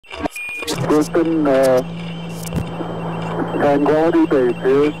Houston, Tranquility Base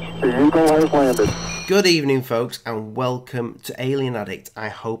here. The Eagle has landed. Good evening, folks, and welcome to Alien Addict. I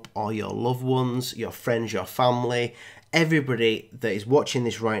hope all your loved ones, your friends, your family, everybody that is watching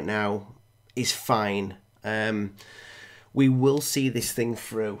this right now is fine. We will see this thing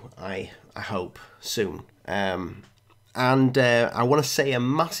through, I hope, soon. And I want to say a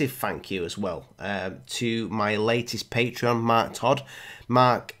massive thank you as well to my latest Patreon, Mark Todd.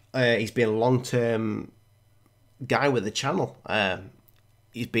 Mark, he's been a long-term guy with the channel.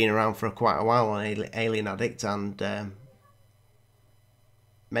 He's been around for quite a while on Alien Addict, and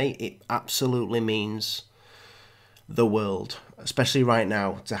mate, it absolutely means the world, especially right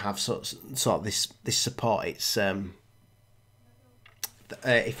now, to have sort of this support. It's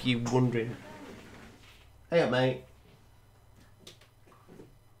if you're wondering, hey up, mate.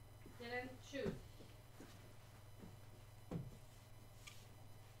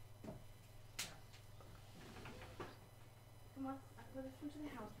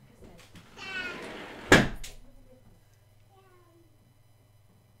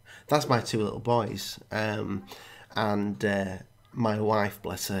 That's my two little boys, and my wife,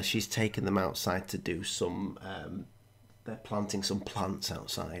 bless her, she's taken them outside to do some, they're planting some plants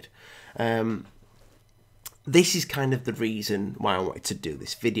outside. This is kind of the reason why I wanted to do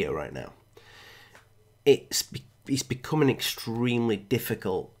this video right now. It's becoming extremely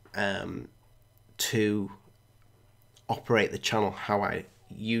difficult to operate the channel how I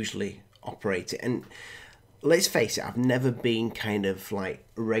usually operate it, and let's face it, I've never been kind of like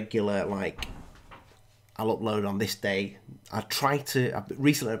regular, like I'll upload on this day.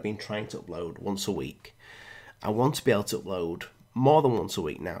 Recently I've been trying to upload once a week. I want to be able to upload more than once a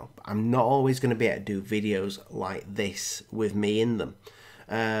week now. I'm not always going to be able to do videos like this with me in them,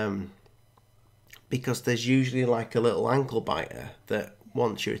 because there's usually like a little ankle biter that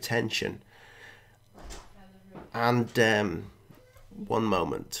wants your attention. And one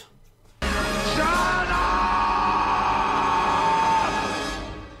moment. Shut up!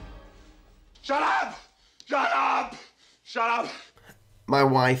 Shut up! Shut up! Shut up! My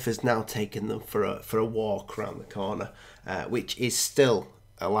wife has now taken them for a walk around the corner, which is still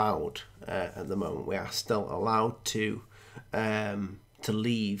allowed at the moment. We are still allowed to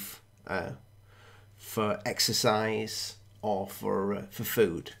leave for exercise or for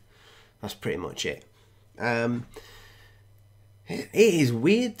food. That's pretty much it. It is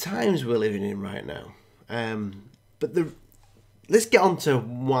weird times we're living in right now. But let's get on to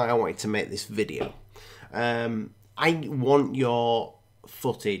why I wanted to make this video. I want your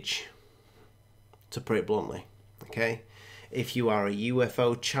footage, to put it bluntly, okay? If you are a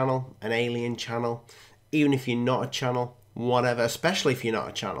UFO channel, an alien channel, even if you're not a channel, whatever, especially if you're not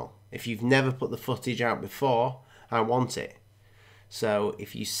a channel, if you've never put the footage out before, I want it. So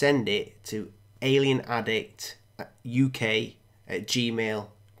if you send it to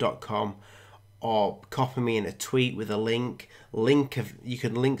alienaddictuk@gmail.com, or copy me in a tweet with a link. You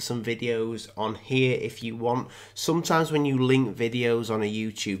can link some videos on here if you want. Sometimes when you link videos on a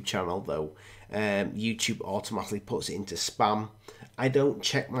YouTube channel though, YouTube automatically puts it into spam. I don't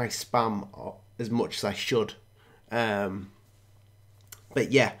check my spam as much as I should. But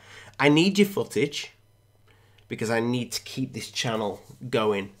yeah, I need your footage because I need to keep this channel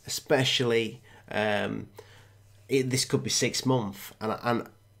going, especially this could be 6 months, and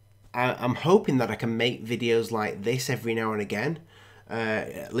I'm hoping that I can make videos like this every now and again,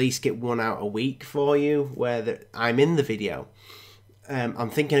 at least get one out a week for you where I'm in the video. I'm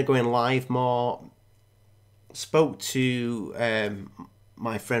thinking of going live more. Spoke to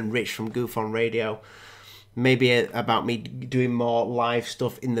my friend Rich from Goof on Radio, maybe about me doing more live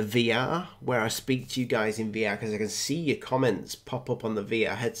stuff in the VR, where I speak to you guys in VR, because I can see your comments pop up on the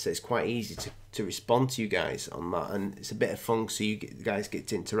VR headset. It's quite easy to respond to you guys on that, and it's a bit of fun, so you guys get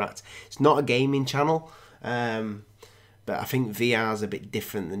to interact. It's not a gaming channel, but I think VR is a bit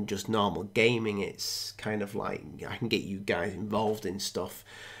different than just normal gaming. It's kind of like I can get you guys involved in stuff,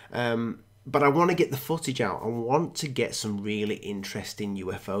 but I want to get the footage out. I want to get some really interesting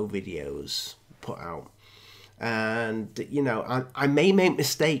UFO videos put out. And you know, I may make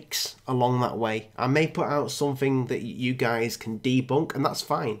mistakes along that way. I may put out something that you guys can debunk, and that's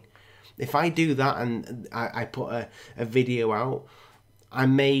fine. If I do that and I put a video out, I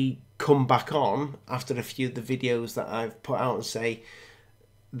may come back on after a few of the videos that I've put out and say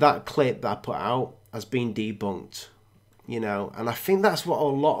that clip that I put out has been debunked, you know. And I think that's what a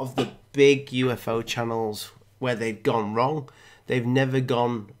lot of the big UFO channels, where they've gone wrong, they've never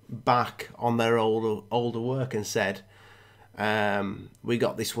gone back on their older work and said, we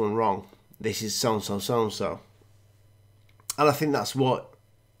got this one wrong, this is so and so so and so. And I think that's what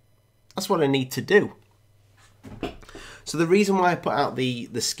That's what I need to do. So the reason why I put out the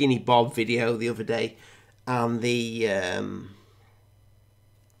Skinny Bob video the other day and the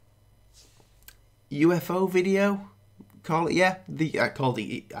UFO video, call it, yeah, what do I call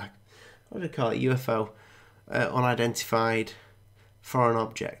it, UFO, unidentified foreign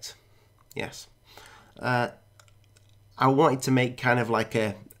object, yes. I wanted to make kind of like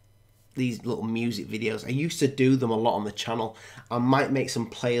these little music videos. I used to do them a lot on the channel. I might make some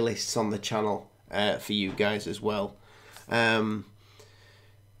playlists on the channel for you guys as well. I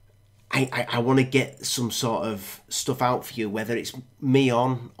want to get some sort of stuff out for you, whether it's me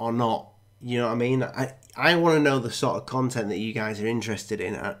on or not. You know what I mean? I want to know the sort of content that you guys are interested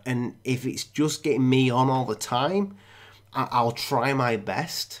in, and if it's just getting me on all the time, I'll try my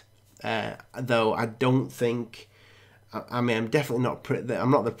best. Though I don't think, I mean, I'm definitely not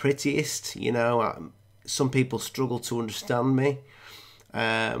I'm not the prettiest. You know, some people struggle to understand me.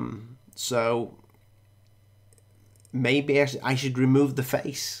 So maybe I should remove the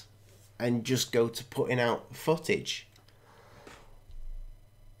face and just go to putting out footage.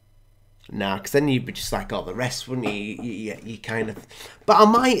 Nah, because then you'd be just like all the rest, wouldn't you? You kind of... But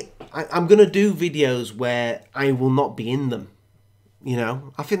I'm going to do videos where I will not be in them. You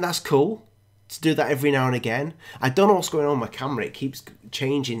know? I think that's cool to do that every now and again. I don't know what's going on with my camera. It keeps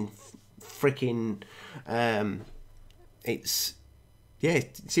changing freaking... It's... Yeah,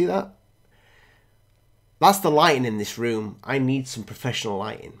 see that? That's the lighting in this room. I need some professional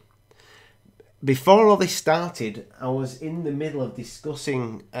lighting. Before all this started, I was in the middle of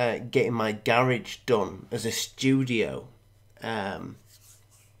discussing getting my garage done as a studio. That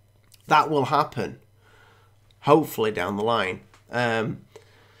will happen, hopefully, down the line.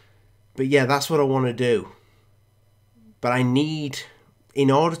 But yeah, that's what I want to do. But I need, in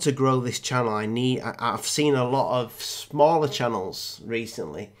order to grow this channel, I've seen a lot of smaller channels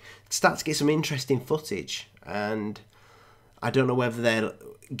recently start to get some interesting footage. And I don't know whether they're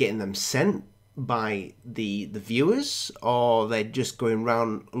getting them sent by the viewers, or they're just going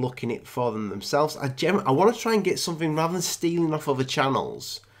around looking it for them themselves. I want to try and get something rather than stealing off other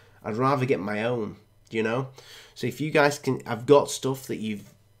channels. I'd rather get my own, you know. So if you guys I've got stuff that you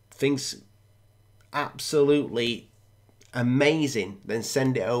think's absolutely amazing, then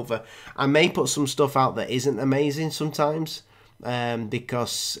send it over. I may put some stuff out that isn't amazing sometimes.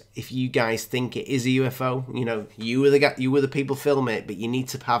 Because if you guys think it is a UFO, you know, you were the people filming it, but you need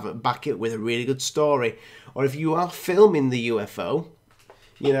to back it with a really good story. Or if you are filming the UFO,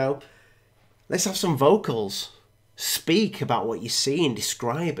 you know, let's have some vocals. Speak about what you see and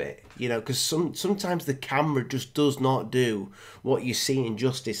describe it. You know, because sometimes the camera just does not do what you see in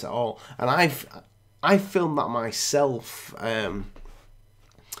justice at all. And I've filmed that myself,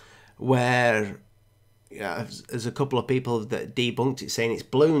 where... Yeah, there's a couple of people that debunked it saying it's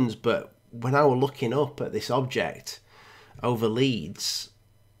balloons, but when I was looking up at this object over Leeds,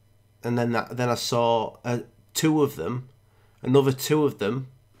 and then I saw another two of them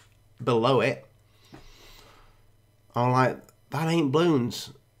below it, I'm like, that ain't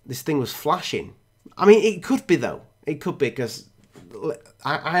balloons. This thing was flashing. I mean, it could be though. It could be because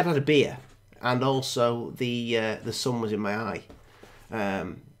I had a beer, and also the sun was in my eye,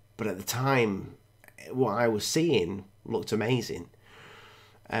 but at the time, what I was seeing looked amazing.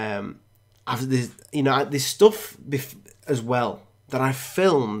 There's stuff as well that I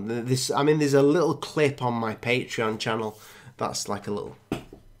filmed. I mean, there's a little clip on my Patreon channel. That's like a little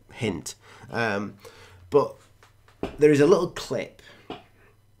hint. But there is a little clip,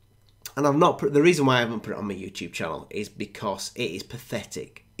 and the reason why I haven't put it on my YouTube channel is because it is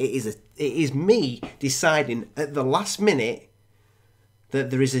pathetic. It is me deciding at the last minute that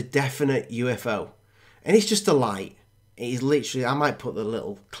there is a definite UFO. And it's just a light. It is literally... I might put the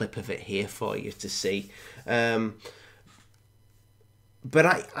little clip of it here for you to see. But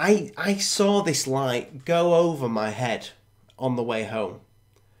I saw this light go over my head on the way home.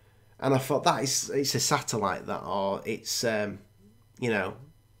 And I thought, it's a satellite, that, or it's, you know...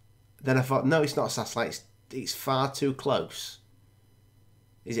 Then I thought, no, it's not a satellite. It's far too close.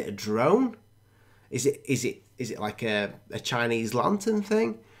 Is it a drone? Is it like a Chinese lantern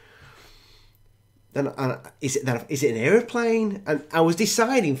thing? Then is it an airplane? And I was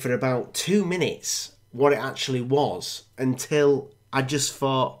deciding for about 2 minutes what it actually was, until I just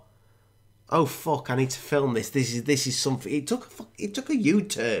thought, oh fuck, I need to film this. This is something. It took a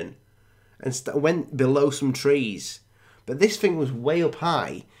U-turn and went below some trees, but this thing was way up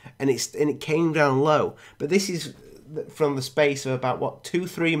high, and it came down low. But this is from the space of about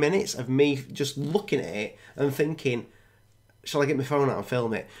 2-3 minutes of me just looking at it and thinking, shall I get my phone out and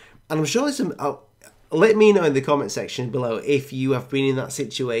film it? And I'm sure there's let me know in the comment section below if you have been in that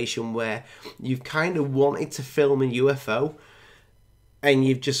situation where you've kind of wanted to film a UFO and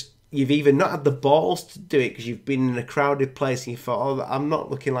you've either not had the balls to do it because you've been in a crowded place and you thought, oh, I'm not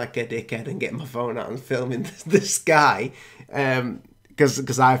looking like a dickhead and getting my phone out and filming the sky,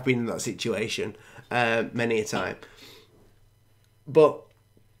 because I've been in that situation many a time. But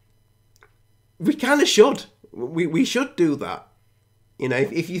we kind of should. We should do that. You know,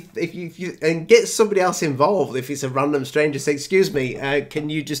 if you and get somebody else involved. If it's a random stranger, say, "Excuse me, can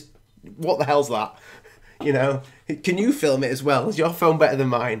you just? What the hell's that?" You know, can you film it as well? Is your phone better than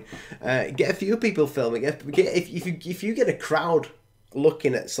mine? Get a few people filming. If you get a crowd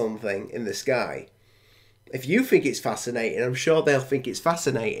looking at something in the sky, if you think it's fascinating, I'm sure they'll think it's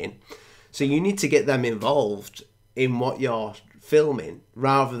fascinating. So you need to get them involved in what you're filming,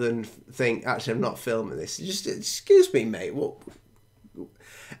 rather than think, actually, I'm not filming this. Just, excuse me, mate. What?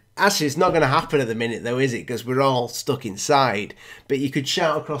 Actually, it's not going to happen at the minute, though, is it? Because we're all stuck inside. But you could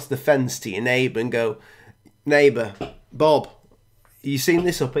shout across the fence to your neighbour and go, "Neighbour, Bob, you seen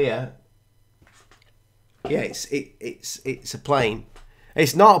this up here?" Yeah, it's a plane.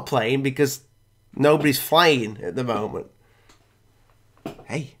 It's not a plane because nobody's flying at the moment.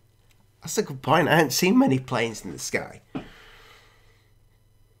 Hey, that's a good point. I haven't seen many planes in the sky.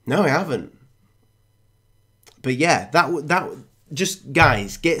 No, I haven't. But yeah, that just,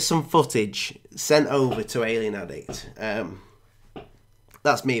 guys, get some footage sent over to Alien Addict.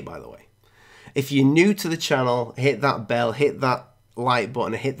 That's me, by the way. If you're new to the channel, hit that bell, hit that like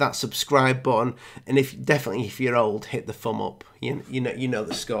button, hit that subscribe button, and if you're old, hit the thumb up. You know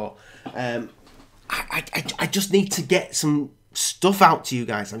the score. I just need to get some stuff out to you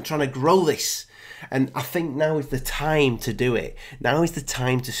guys. I'm trying to grow this, and I think now is the time to do it. Now is the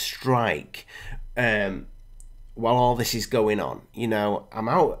time to strike. While all this is going on, you know, I'm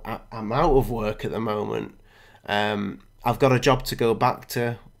out of work at the moment. I've got a job to go back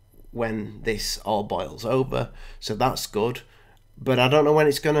to when this all boils over, so that's good. But I don't know when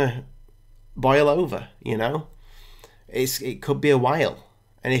it's gonna boil over. You know, it could be a while,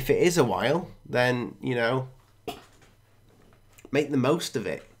 and if it is a while, then, you know, make the most of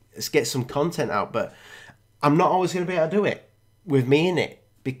it. Let's get some content out. But I'm not always going to be able to do it with me in it,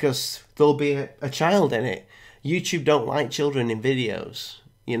 because there'll be a child in it. YouTube don't like children in videos,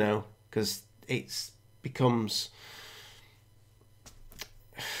 you know, because it becomes,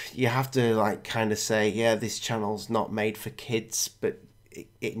 you have to like kind of say, yeah, this channel's not made for kids, but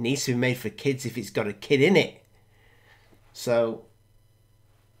it needs to be made for kids if it's got a kid in it. So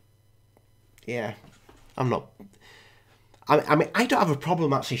yeah, I mean, I don't have a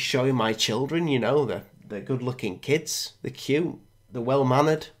problem actually showing my children, you know, they're good-looking kids, they're cute, they're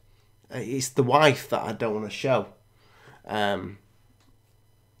well-mannered. It's the wife that I don't want to show.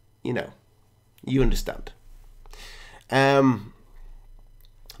 You know, you understand. But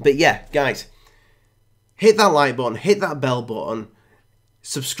yeah, guys, hit that like button, hit that bell button,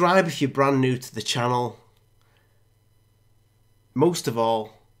 subscribe if you're brand new to the channel. Most of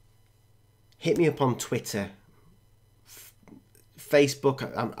all, hit me up on Twitter, Facebook.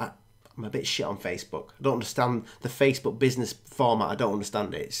 I'm a bit shit on Facebook. I don't understand the Facebook business format. I don't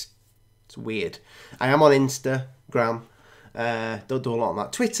understand it. It's weird. I am on Instagram. Don't do a lot on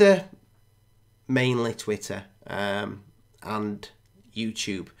that. Twitter, mainly Twitter, and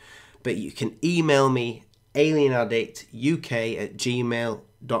YouTube. But you can email me,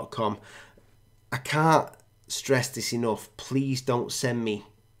 alienaddictuk@gmail.com. I can't stress this enough. Please don't send me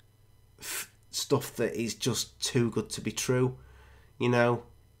stuff that is just too good to be true. You know,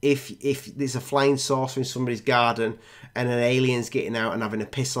 if there's a flying saucer in somebody's garden and an alien's getting out and having a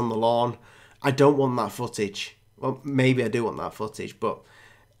piss on the lawn, I don't want that footage. Well, maybe I do want that footage, but,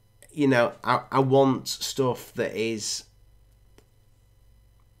 you know, I want stuff that is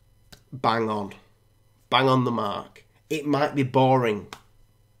bang on the mark. It might be boring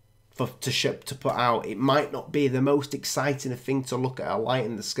to put out. It might not be the most exciting thing to look at, a light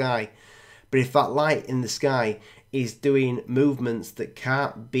in the sky. But if that light in the sky is doing movements that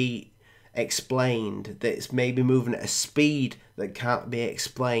can't be explained, that's maybe moving at a speed that can't be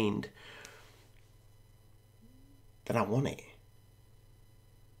explained, then I want it.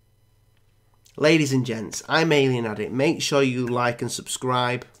 Ladies and gents, I'm Alien Addict. Make sure you like and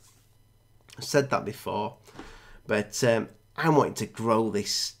subscribe. I've said that before, but I'm wanting to grow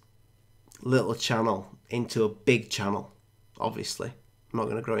this little channel into a big channel, obviously. I'm not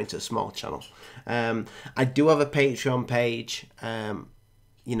going to grow into a small channel. I do have a Patreon page,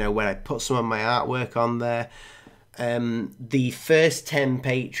 you know, where I put some of my artwork on there. The first 10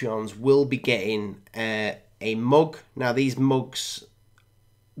 Patreons will be getting a mug. Now, these mugs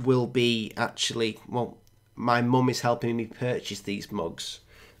will be actually, well, my mum is helping me purchase these mugs.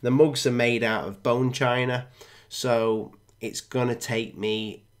 The mugs are made out of bone china, so it's going to take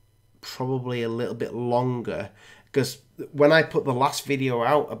me probably a little bit longer, because when I put the last video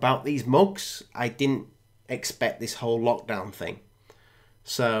out about these mugs, I didn't expect this whole lockdown thing.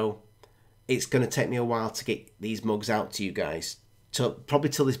 So it's going to take me a while to get these mugs out to you guys, probably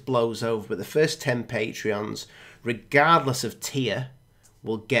till this blows over. But the first 10 Patreons, regardless of tier,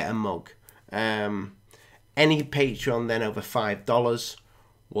 will get a mug. Any Patreon then over $5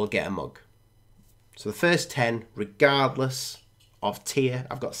 will get a mug. So the first 10, regardless of tier,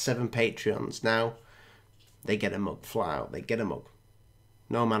 I've got 7 Patreons now, they get a mug, flat out. They get a mug,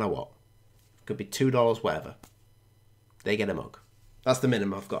 no matter what. Could be $2, whatever. They get a mug. That's the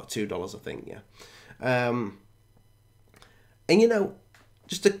minimum. I've got $2, I think. Yeah. And you know,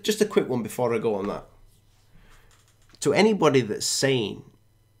 just a quick one before I go on that. To anybody that's saying,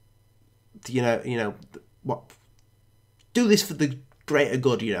 you know, what, do this for the greater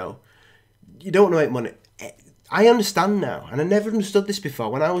good, you know, you don't want to make money. I understand now, and I never understood this before.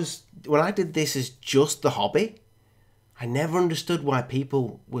 When I did this as just the hobby, I never understood why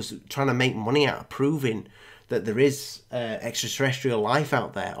people was trying to make money out of proving that there is extraterrestrial life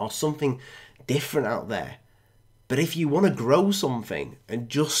out there or something different out there. But if you want to grow something and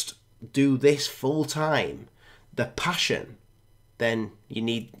just do this full time, the passion, then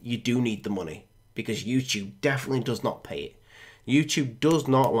you do need the money, because YouTube definitely does not pay it. YouTube does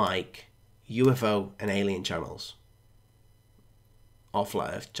not like UFO and alien channels or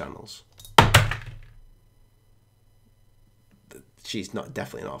flat earth channels. She's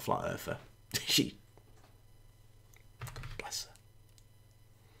definitely not a flat earther. She, bless her.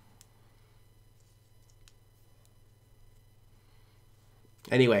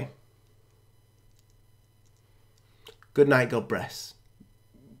 Anyway, good night, God bless.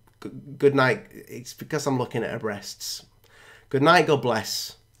 Good night. It's because I'm looking at her breasts. Good night, God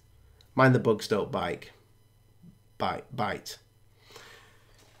bless. Mind the bugs don't bite. Bite.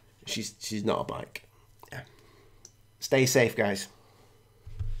 She's not a bike. Yeah. Stay safe, guys.